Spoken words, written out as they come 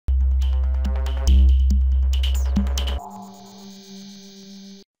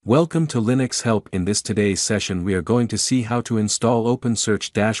Welcome to Linux Help. In today's session we are going to see how to install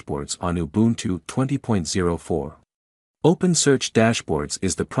OpenSearch Dashboards on Ubuntu 20.04. OpenSearch Dashboards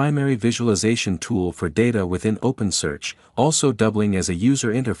is the primary visualization tool for data within OpenSearch, also doubling as a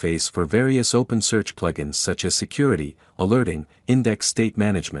user interface for various OpenSearch plugins such as security, alerting, index state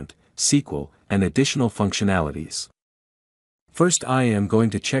management, SQL, and additional functionalities. First, I am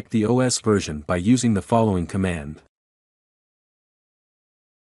going to check the OS version by using the following command.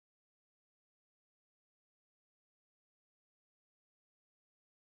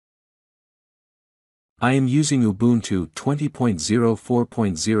 I am using Ubuntu 20.04.06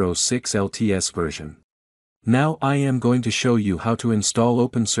 LTS version. Now I am going to show you how to install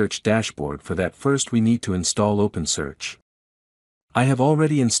OpenSearch Dashboard. For that, first we need to install OpenSearch. I have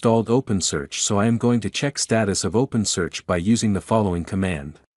already installed OpenSearch, so I am going to check status of OpenSearch by using the following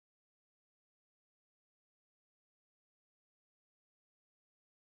command.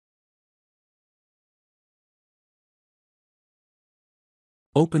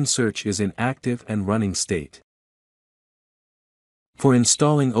 OpenSearch is in active and running state. For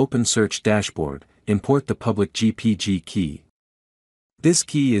installing OpenSearch Dashboard, import the public GPG key. This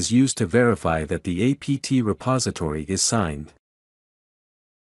key is used to verify that the apt repository is signed.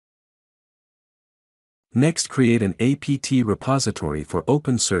 Next, create an apt repository for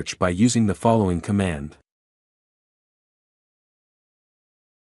OpenSearch by using the following command.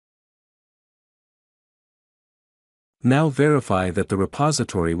 Now verify that the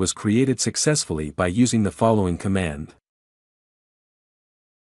repository was created successfully by using the following command.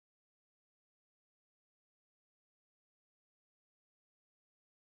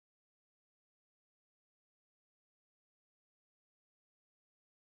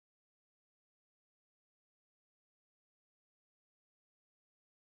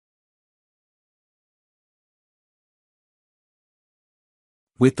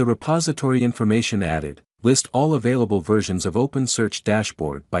 With the repository information added, list all available versions of OpenSearch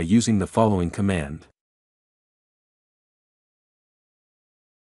Dashboard by using the following command.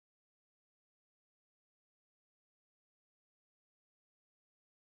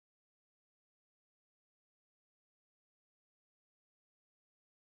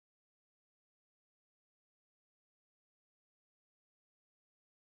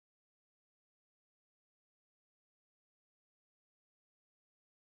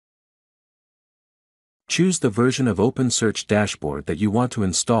 Choose the version of OpenSearch Dashboard that you want to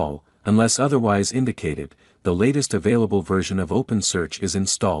install. Unless otherwise indicated, the latest available version of OpenSearch is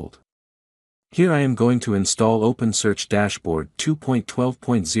installed. Here I am going to install OpenSearch Dashboard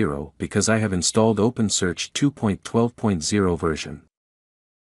 2.12.0 because I have installed OpenSearch 2.12.0 version.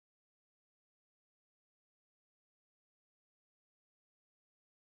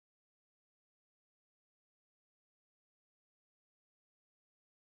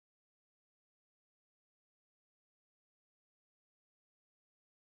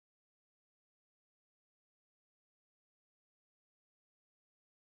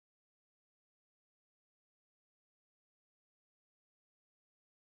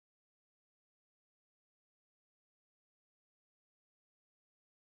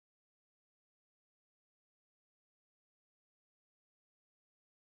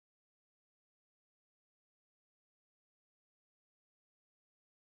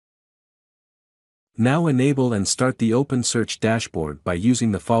 Now enable and start the OpenSearch Dashboard by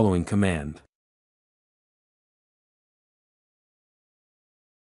using the following command.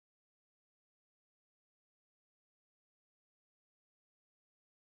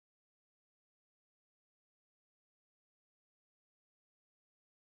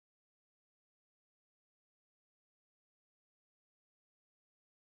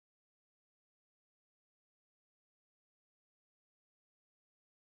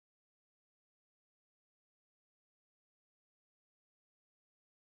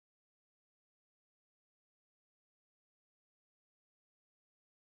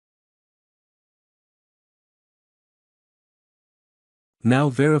 Now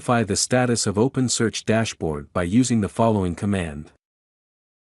verify the status of OpenSearch Dashboard by using the following command.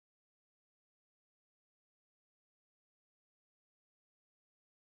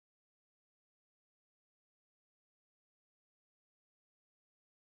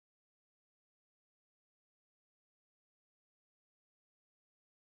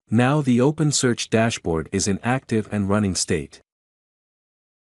 Now the OpenSearch Dashboard is in active and running state.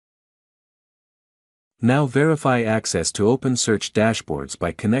 Now verify access to OpenSearch Dashboards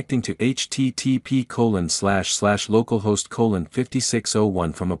by connecting to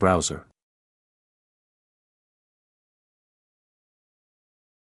http://localhost:5601 from a browser.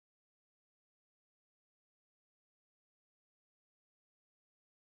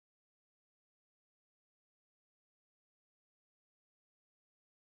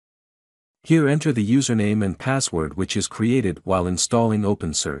 Here enter the username and password which is created while installing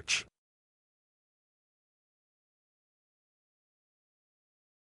OpenSearch.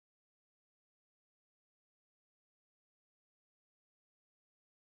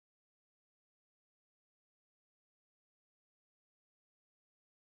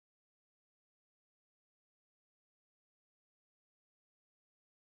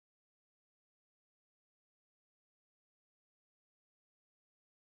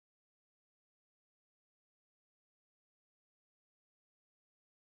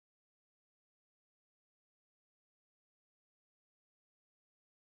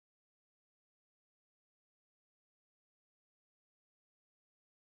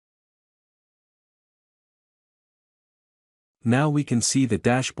 Now we can see the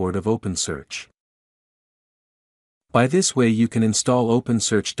dashboard of OpenSearch. By this way you can install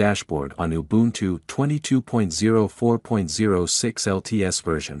OpenSearch Dashboard on Ubuntu 22.04.06 LTS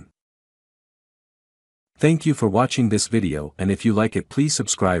version. Thank you for watching this video, and if you like it please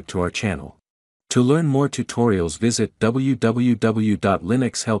subscribe to our channel. To learn more tutorials visit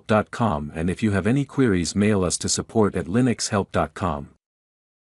www.linuxhelp.com, and if you have any queries mail us to support@linuxhelp.com.